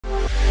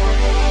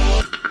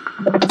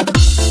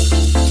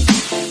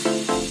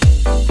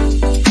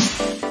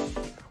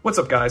What's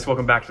up, guys?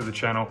 Welcome back to the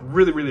channel.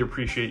 Really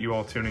appreciate you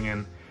all tuning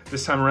in.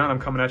 This time around, I'm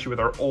coming at you with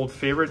our old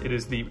favorite. It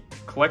is the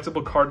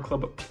Collectible Card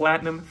Club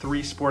Platinum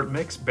 3-Sport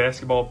Mix,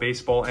 basketball,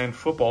 baseball, and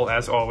football,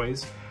 as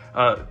always.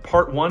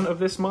 Part 1 of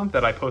this month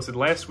that I posted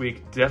last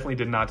week definitely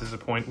did not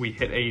disappoint. We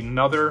hit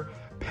another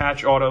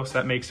patch auto, so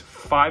that makes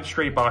 5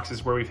 straight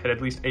boxes where we've hit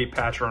at least a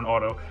patch or an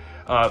auto.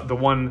 The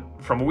one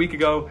from a week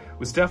ago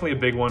was definitely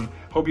a big one.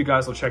 Hope you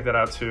guys will check that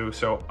out too.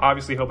 So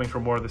obviously hoping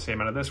for more of the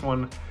same out of this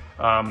one.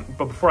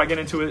 But before I get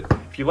into it,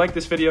 if you like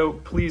this video,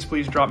 please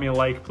drop me a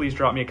like. Please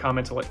drop me a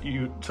comment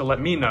to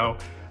let me know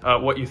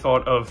what you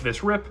thought of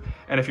this rip.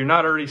 And if you're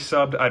not already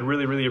subbed, I'd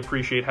really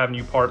appreciate having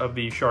you part of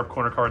the Sharp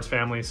Corner Cards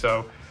family.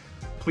 So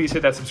please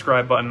hit that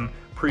subscribe button.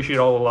 Appreciate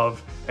all the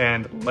love,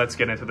 and let's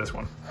get into this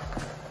one.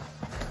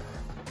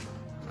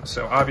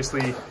 So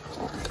obviously,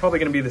 probably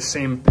going to be the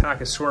same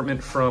pack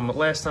assortment from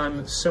last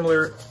time,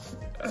 similar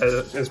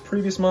as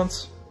previous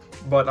months,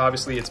 but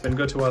obviously it's been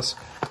good to us.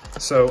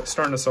 So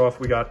starting us off,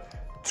 we got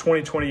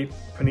 2020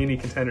 Panini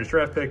Contenders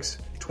Draft Picks,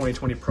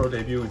 2020 Pro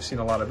Debut, we've seen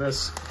a lot of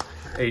this,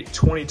 a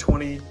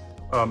 2020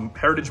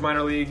 Heritage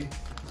Minor League,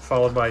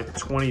 followed by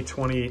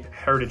 2020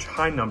 Heritage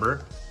High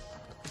Number.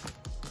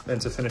 Then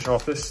to finish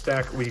off this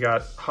stack, we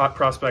got Hot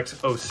Prospects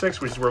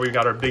 06, which is where we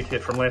got our big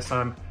hit from last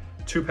time.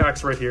 2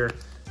 packs right here.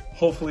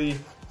 Hopefully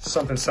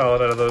something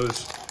solid out of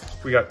those.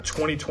 We got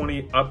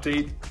 2020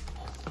 Update,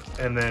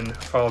 and then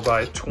followed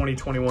by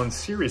 2021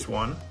 Series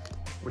 1,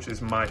 which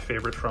is my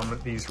favorite from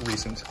these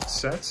recent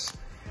sets.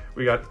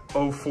 We got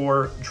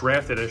 04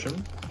 Draft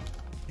Edition.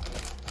 I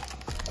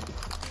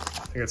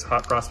think it's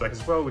Hot Prospect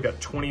as well. We got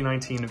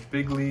 2019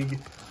 Big League,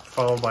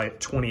 followed by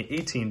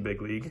 2018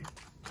 Big League.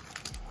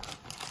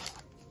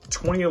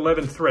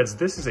 2011 Threads.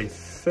 This is a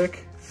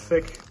thick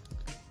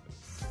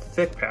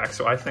pack,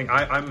 so I think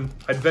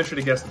I'd venture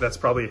to guess that that's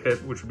probably a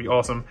hit, which would be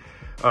awesome.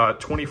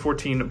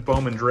 2014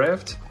 Bowman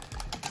Draft.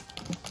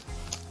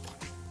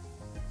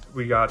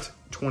 We got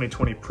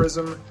 2020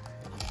 Prism,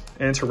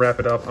 and to wrap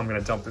it up, I'm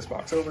gonna dump this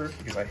box over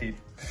because I hate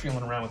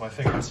feeling around with my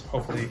fingers.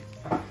 Hopefully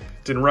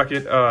didn't wreck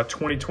it.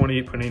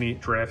 2020 Panini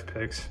Draft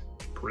Picks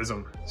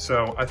Prism.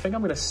 So I think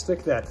I'm gonna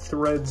stick that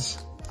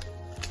Threads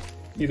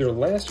either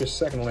last or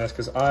second last,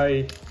 because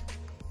I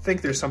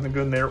think there's something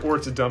good in there, or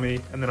it's a dummy,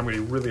 and then I'm gonna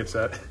be really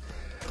upset.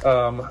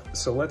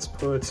 So let's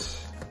put,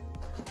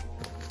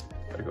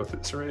 gotta go through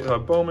this,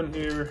 right? Bowman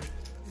here,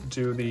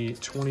 do the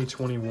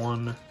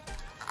 2021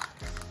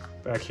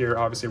 back here.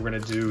 Obviously we're gonna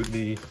do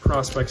the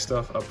prospect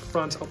stuff up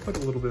front. I'll put a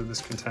little bit of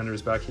this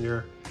Contenders back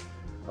here.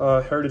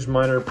 Heritage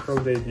Minor Pro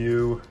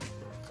Debut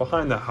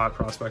behind that Hot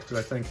Prospect, because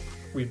I think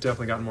we've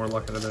definitely gotten more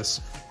luck out of this.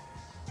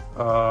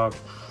 The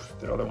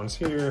other ones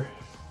here.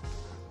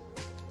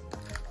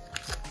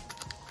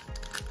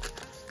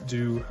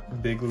 Do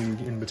Big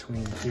League in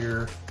between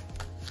here.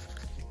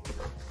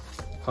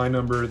 High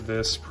Number,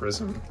 this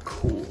Prism.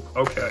 Cool.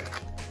 Okay.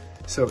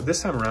 So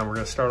this time around, we're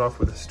going to start off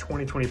with this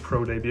 2020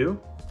 Pro Debut.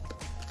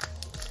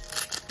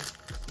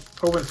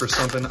 Hoping for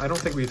something. I don't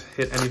think we've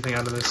hit anything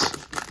out of this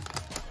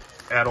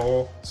at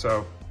all,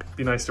 so it'd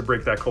be nice to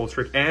break that cold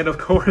streak. And of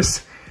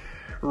course,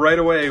 right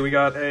away, we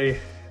got a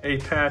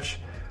patch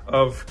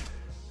of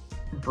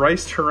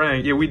Bryce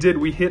Terang. Yeah,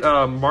 we hit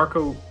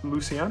Marco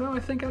Luciano, I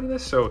think, out of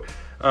this. So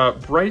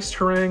Bryce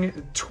Terang,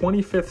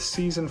 25th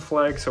season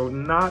flag, so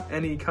not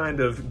any kind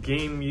of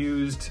game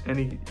used,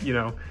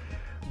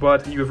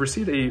 but you have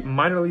received a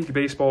minor league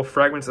baseball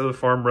Fragments of the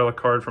Farm relic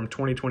card from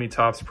 2020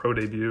 Topps Pro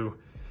Debut.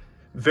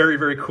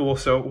 Very cool.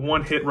 So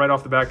 1 hit right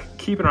off the back,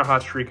 keeping our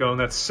hot streak going.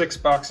 That's 6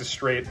 boxes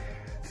straight.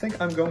 I think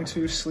I'm going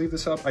to sleeve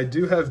this up. I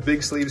do have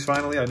big sleeves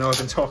finally. I know I've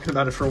been talking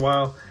about it for a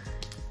while.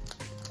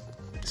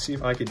 See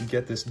if I can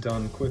get this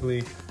done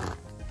quickly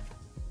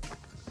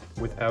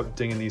without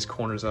dinging these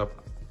corners up.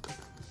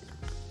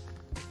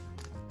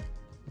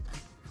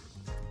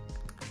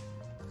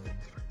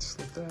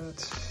 Slip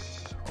that.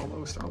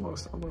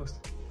 Almost.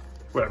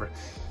 Whatever.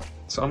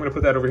 So I'm gonna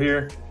put that over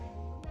here,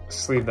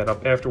 sleeve that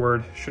up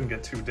afterward. Shouldn't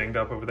get too dinged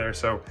up over there.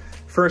 So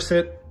first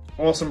hit,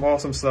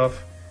 awesome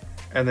stuff.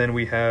 And then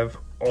we have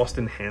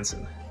Austin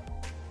Hansen.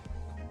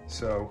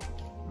 So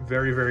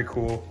very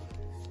cool.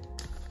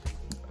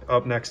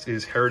 Up next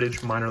is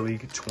Heritage Minor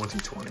League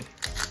 2020.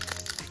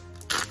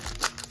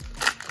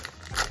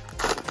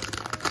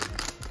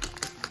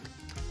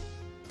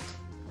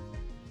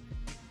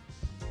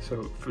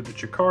 So for the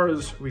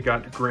Chikaras, we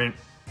got Grant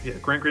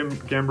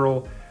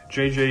Gambrel,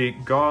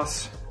 JJ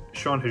Goss,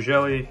 Sean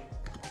Hageli,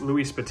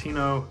 Luis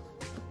Patino,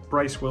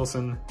 Bryce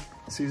Wilson,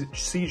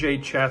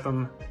 CJ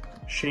Chatham,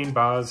 Shane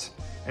Baz,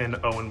 and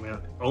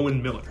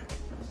Owen Miller.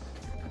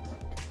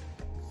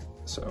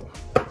 So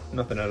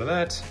nothing out of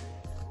that.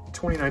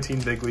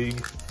 2019 Big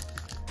League.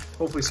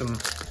 Hopefully some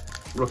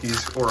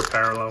rookies or a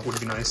parallel would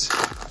be nice,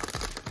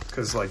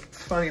 because like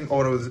finding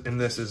autos in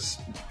this is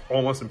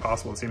almost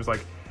impossible, it seems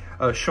like.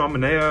 Sean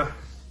Manea,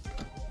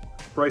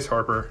 Bryce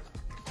Harper,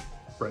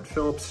 Brett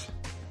Phillips,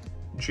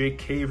 Jake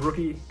Cave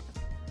rookie,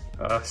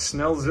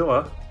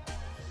 Snellzilla,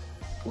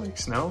 Blake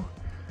Snell,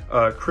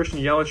 Christian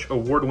Yelich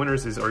award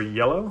winners are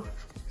yellow.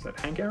 Is that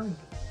Hank Aaron?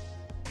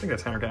 I think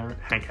that's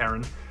Hank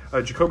Aaron.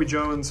 Jacoby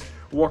Jones,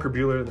 Walker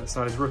Buehler, that's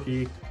not his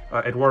rookie,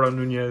 Eduardo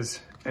Nunez,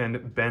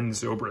 and Ben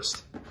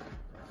Zobrist.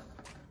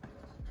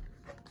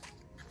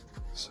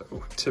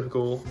 So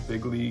typical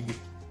big league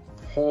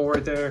haul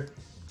right there.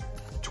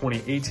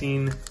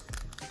 2018.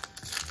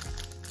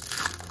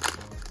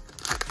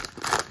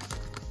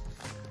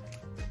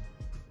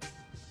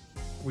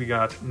 We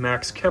got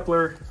Max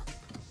Kepler,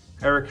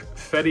 Eric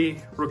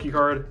Fetty, rookie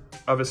card,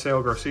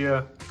 Avisail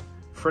Garcia,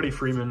 Freddie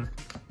Freeman,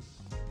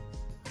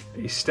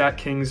 a Stat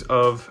Kings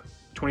of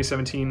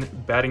 2017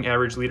 batting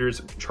average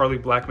leaders, Charlie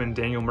Blackmon,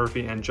 Daniel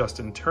Murphy, and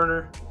Justin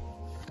Turner,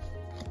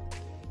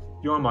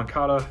 Yohan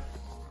Moncada,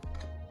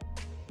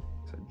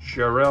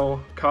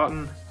 Jarrell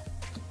Cotton,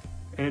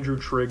 Andrew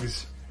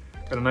Triggs,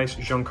 got a nice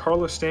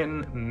Giancarlo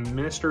Stanton,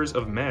 Ministers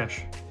of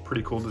MASH,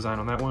 pretty cool design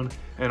on that one,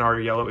 and our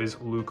yellow is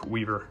Luke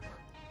Weaver.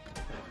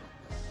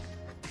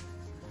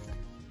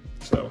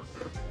 So,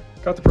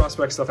 got the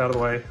prospect stuff out of the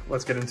way.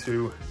 Let's get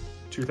into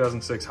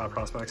 2006 Hot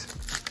Prospects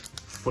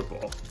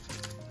football.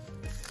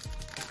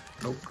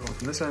 Nope, going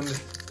from this end.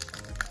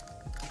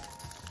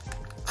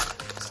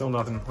 Still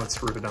nothing.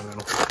 Let's rip it down the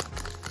middle.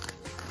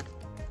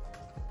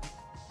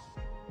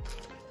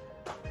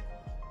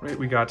 Right,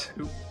 we got,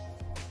 ooh,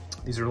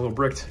 these are a little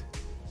bricked.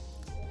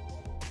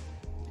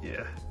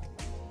 Yeah.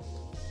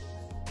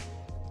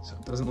 So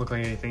it doesn't look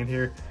like anything in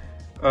here.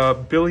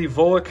 Billy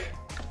Volek,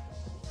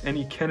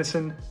 Andy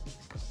Kennison,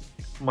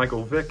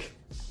 Michael Vick,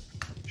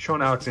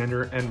 Sean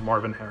Alexander, and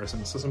Marvin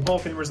Harrison. So some Hall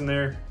of Famers in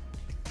there,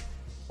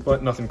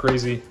 but nothing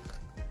crazy.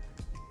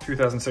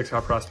 2006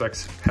 Hot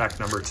Prospects, pack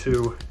number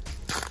 2.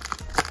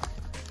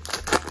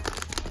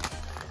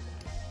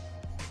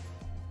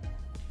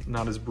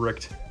 Not as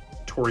bricked.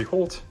 Torrey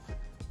Holt.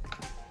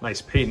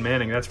 Nice Peyton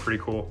Manning, that's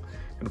pretty cool.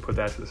 I'm gonna put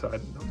that to the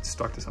side. I'm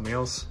stuck to something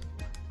else.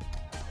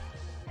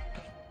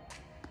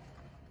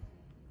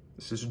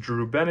 This is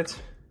Drew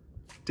Bennett,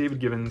 David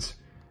Givens,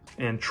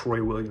 and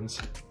Troy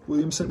Williamson,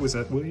 was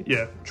that William?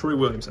 Yeah, Troy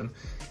Williamson.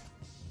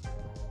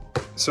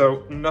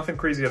 So nothing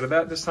crazy out of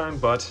that this time,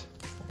 but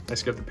nice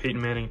to get the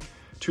Peyton Manning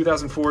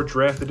 2004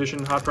 Draft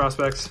Edition Hot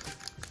Prospects.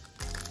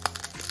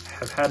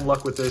 Have had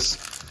luck with this.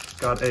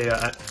 Got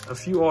a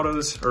few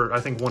autos, or I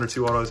think 1 or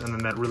 2 autos, and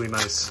then that really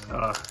nice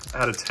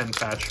out of 10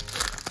 patch.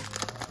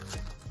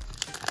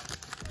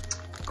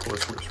 Of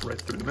course, rips right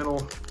through the middle.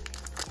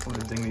 I'm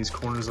gonna ding these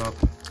corners up.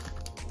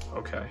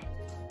 Okay.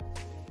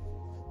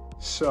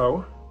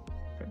 So,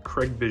 got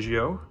Craig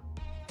Biggio.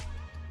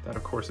 That,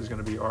 of course, is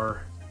gonna be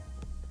our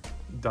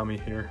dummy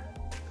here.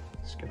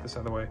 Let's get this out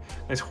of the way.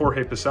 Nice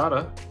Jorge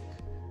Posada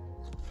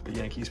for the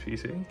Yankees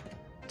PC.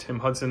 Tim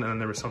Hudson, and then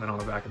there was something on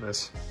the back of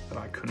this that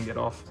I couldn't get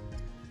off.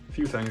 A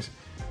few things.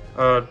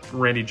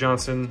 Randy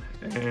Johnson,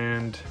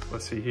 and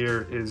let's see,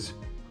 here is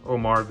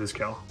Omar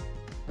Vizquel.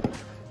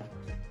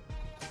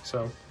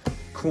 So,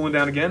 cooling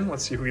down again.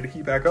 Let's see if we get a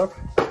heat back up.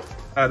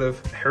 Out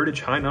of Heritage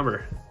High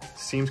Number.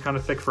 Seems kind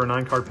of thick for a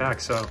 9-card pack,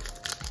 so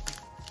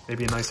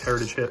maybe a nice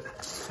Heritage hit.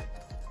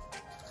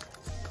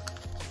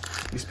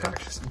 These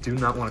packs just do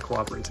not want to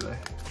cooperate today.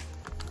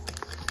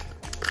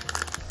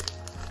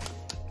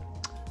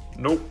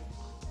 Nope,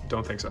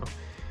 don't think so.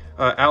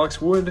 Alex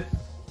Wood,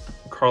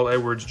 Carl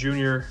Edwards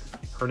Jr.,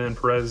 Hernan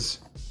Perez,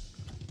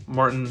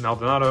 Martin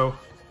Maldonado.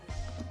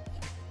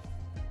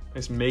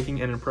 Nice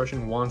Making an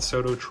Impression, Juan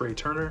Soto, Trey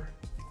Turner,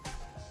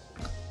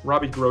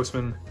 Robbie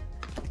Grossman,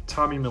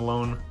 Tommy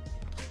Malone,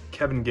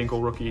 Kevin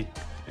Ginkel rookie,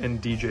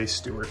 and DJ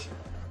Stewart.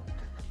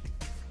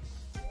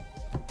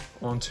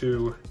 On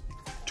to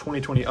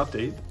 2020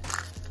 update.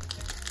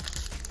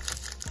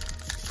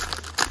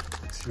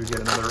 Let's see if we get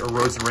another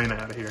Arozarena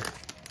out of here.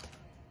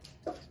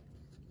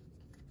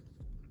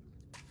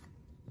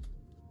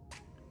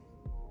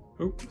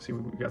 Oop, see,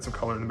 we got some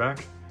color in the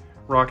back.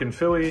 Rockin'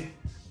 Philly,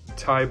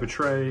 Ty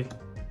Betray,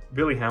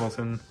 Billy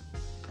Hamilton,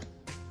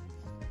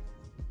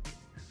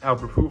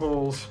 Albert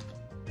Pujols,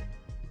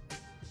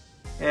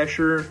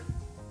 Asher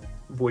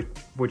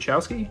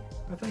Wojciechowski,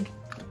 I think.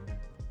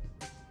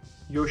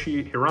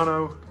 Yoshi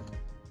Hirano,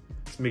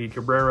 Miggy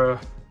Cabrera,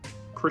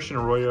 Christian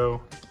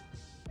Arroyo,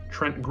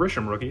 Trent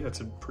Grisham rookie. That's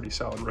a pretty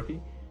solid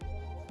rookie.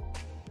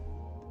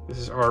 This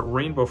is our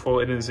rainbow full.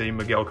 It is a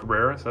Miguel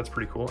Cabrera, so that's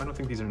pretty cool. I don't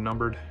think these are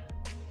numbered.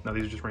 No,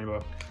 these are just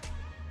rainbow.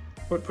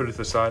 But put it to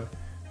the side.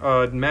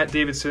 Matt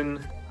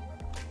Davidson,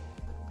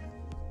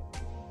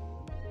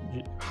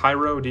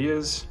 Jairo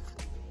Diaz,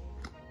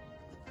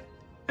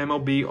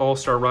 MLB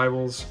All-Star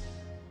Rivals,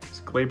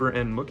 Glaber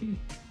and Mookie,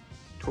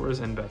 Torres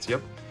and Betts,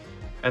 yep.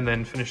 And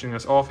then finishing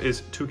us off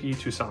is Tuki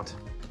Toussaint.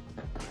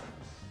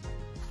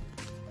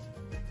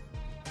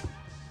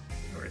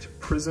 All right,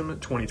 Prism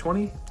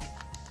 2020.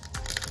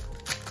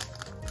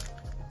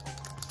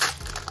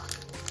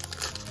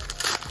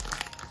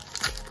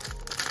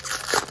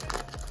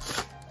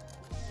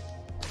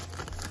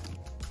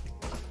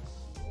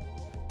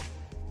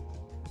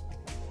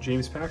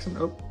 James Paxton,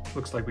 oh,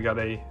 looks like we got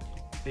a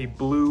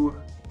blue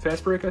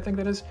fast break, I think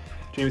that is.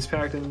 James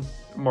Paxton,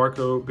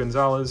 Marco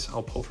Gonzalez,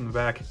 I'll pull from the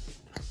back.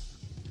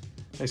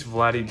 Nice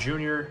Vladdy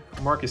Jr.,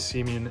 Marcus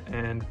Semien,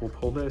 and we'll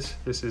pull this.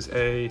 This is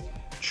a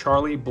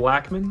Charlie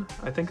Blackmon.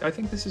 I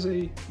think this is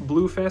a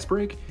blue fast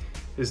break.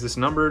 Is this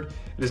numbered?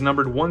 It is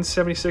numbered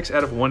 176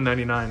 out of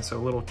 199. So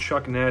a little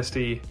Chuck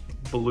Nasty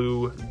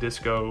blue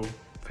disco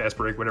fast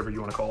break, whatever you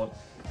want to call it.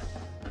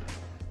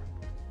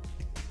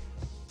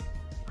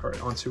 All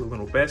right, on to a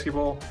little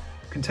basketball.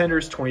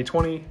 Contenders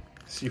 2020.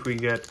 See if we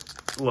can get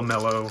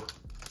LaMelo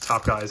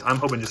top guys. I'm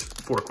hoping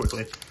just 4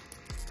 quickly,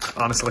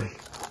 honestly.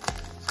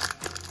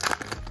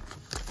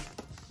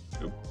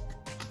 Oop.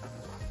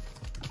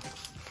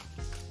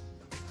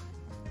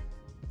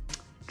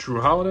 Drew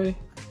Holiday,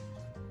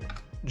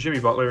 Jimmy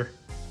Butler,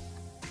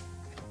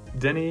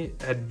 Denny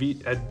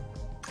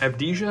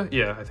Avdija?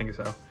 Yeah, I think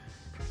so.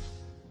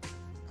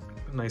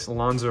 Nice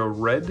Alonzo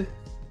Red,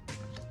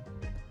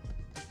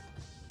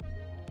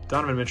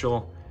 Donovan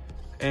Mitchell,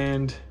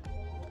 and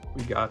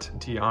we got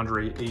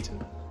DeAndre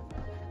Ayton.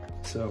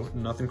 So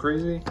nothing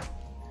crazy.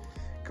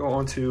 Go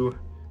on to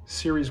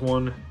Series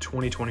 1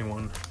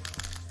 2021.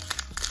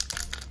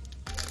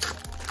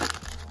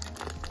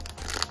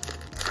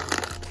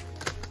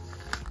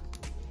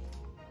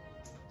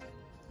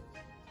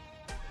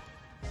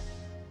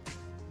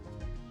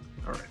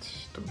 All right,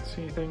 don't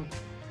see anything.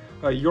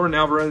 Jordan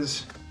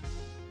Alvarez.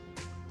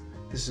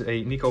 This is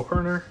a Nico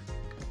Herner.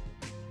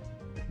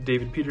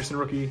 David Peterson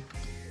rookie.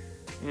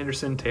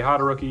 Anderson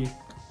Tejada rookie.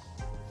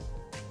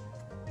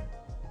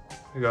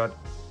 We got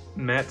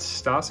Matt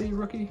Stassi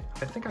rookie.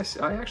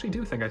 I actually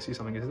do think I see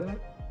something. Is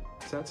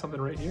that something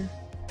right here?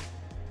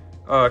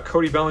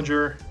 Cody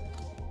Bellinger,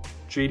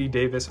 JD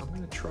Davis. I'm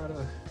gonna try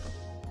to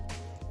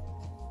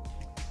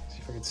see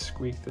if I can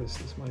squeak this.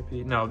 This might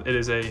be, no, it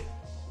is a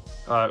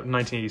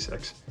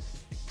 1986.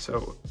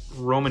 So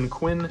Roman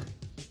Quinn,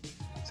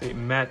 say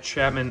Matt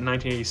Chapman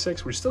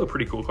 1986, which is still a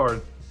pretty cool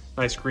card.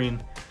 Nice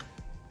green.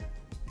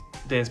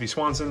 Dansby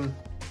Swanson,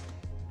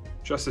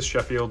 Justice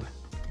Sheffield,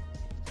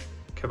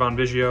 Kevon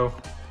Biggio,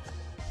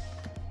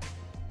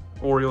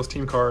 Orioles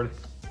team card,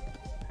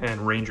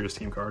 and Rangers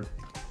team card.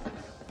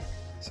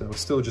 So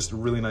still just a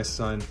really nice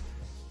design.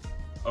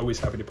 Always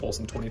happy to pull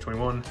some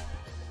 2021.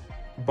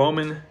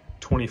 Bowman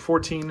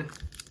 2014.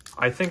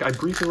 I think I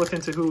briefly looked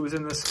into who was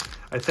in this.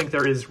 I think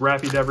there is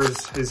Rafi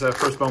Devers. His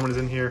first Bowman is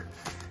in here.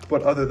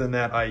 But other than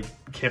that, I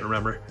can't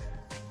remember.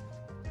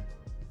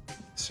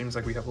 Seems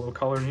like we have a little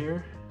color in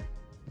here.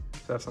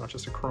 That's not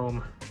just a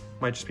chrome.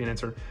 Might just be an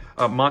insert.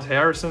 Monte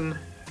Harrison,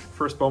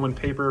 first Bowman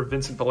paper.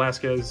 Vincent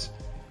Velasquez.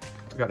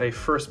 We got a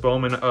first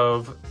Bowman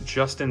of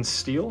Justin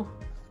Steele.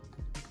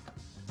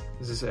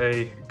 This is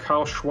a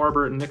Kyle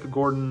Schwarber, Nick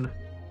Gordon,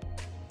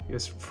 I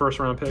guess first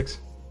round picks.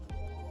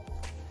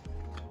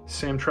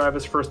 Sam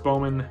Travis, first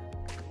Bowman.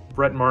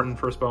 Brett Martin,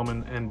 first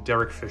Bowman, and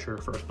Derek Fisher,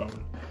 first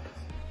Bowman.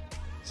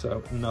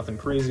 So nothing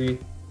crazy.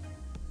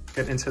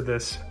 Get into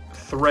this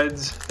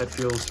Threads that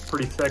feels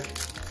pretty thick,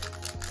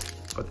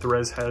 but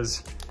Threads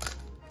has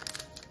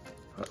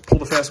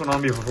pulled a fast one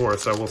on me before,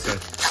 so we'll see.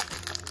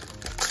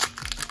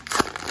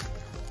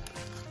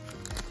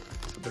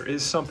 So there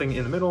is something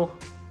in the middle,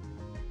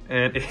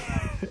 and it,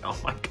 oh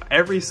my god,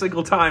 every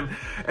single time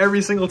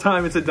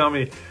it's a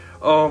dummy.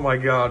 Oh my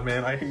god,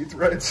 man, I hate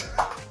Threads.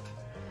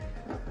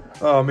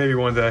 Oh, maybe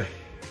one day,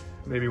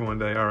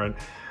 all right.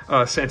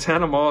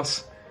 Santana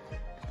Moss,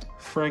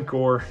 Frank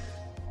Gore,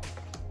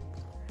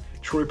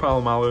 Troy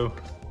Polamalu.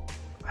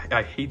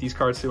 I hate these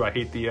cards too. I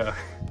hate the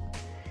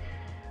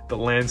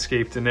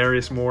landscape.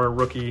 Denarius Moore,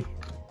 rookie.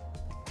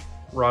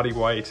 Roddy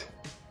White.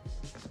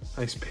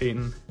 Nice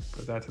Peyton.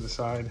 Put that to the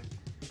side.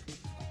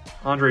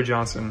 Andre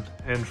Johnson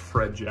and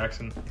Fred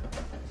Jackson.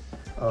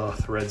 Oh,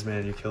 Threads,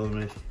 man, you're killing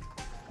me.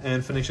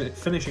 And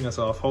finishing us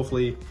off,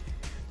 hopefully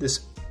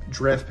this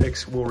draft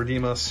picks will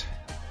redeem us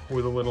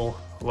with a little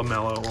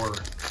LaMelo or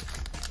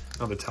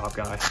another top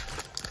guy.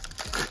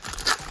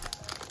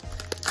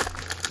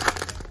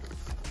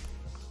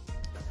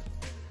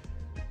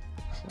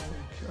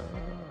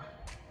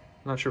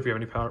 Not sure if you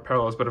have any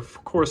parallels, but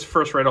of course,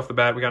 first right off the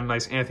bat, we got a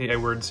nice Anthony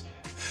Edwards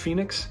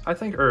Phoenix, I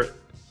think, or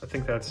I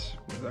think that's,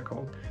 what is that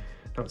called?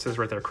 No, it says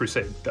right there,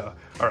 Crusade, duh.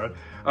 All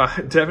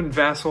right, Devin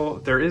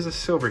Vassell, there is a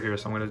silver here,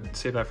 so I'm gonna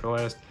save that for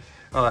last.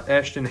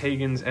 Ashton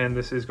Hagans, and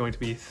this is going to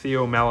be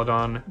Theo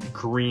Maledon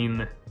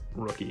green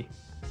rookie.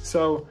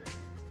 So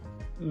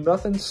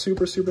nothing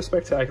super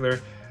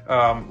spectacular.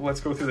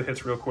 Let's go through the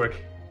hits real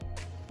quick.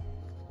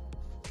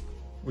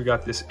 We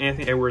got this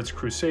Anthony Edwards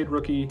Crusade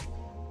rookie.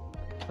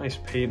 Nice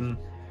Peyton.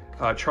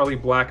 Charlie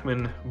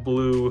Blackmon,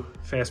 blue,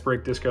 fast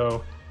break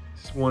disco.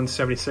 This is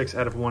 176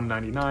 out of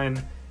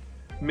 199.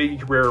 Miggy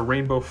Cabrera,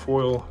 rainbow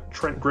foil,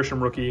 Trent Grisham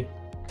rookie.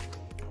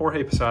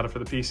 Jorge Posada for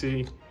the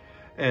PC.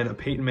 And a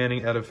Peyton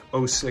Manning out of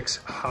 06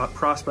 Hot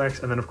Prospects.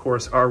 And then, of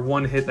course, our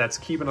one hit that's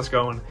keeping us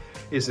going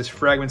is this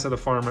Fragments of the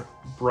Farm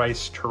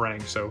Bryce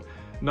Terang. So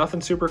nothing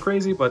super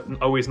crazy, but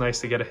always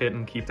nice to get a hit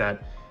and keep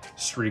that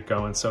streak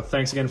going. So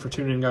thanks again for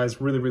tuning in,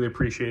 guys. Really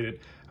appreciate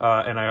it.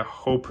 And I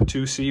hope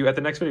to see you at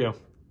the next video.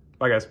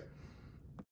 Bye, guys.